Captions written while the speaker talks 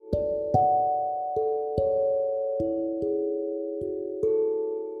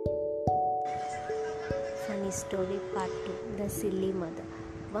Story Part 2. The Silly Mother.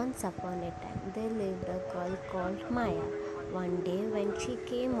 Once upon a time, there lived a girl called Maya. One day, when she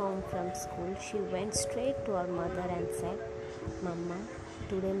came home from school, she went straight to her mother and said, "Mama,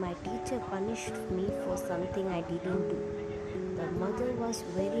 today my teacher punished me for something I didn't do." The mother was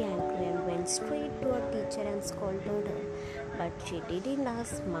very angry and went straight to her teacher and scolded her. But she didn't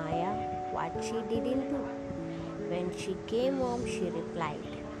ask Maya what she didn't do. When she came home, she replied,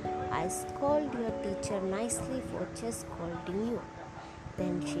 "I scolded your teacher nicely for just scolding you."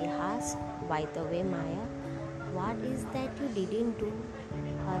 Then she asked, "By the way, Maya, what is that you didn't do?"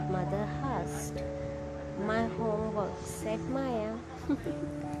 Her mother asked. "My homework," said Maya.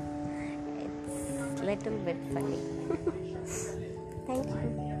 It's little bit funny. Thank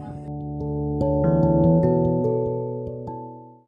you.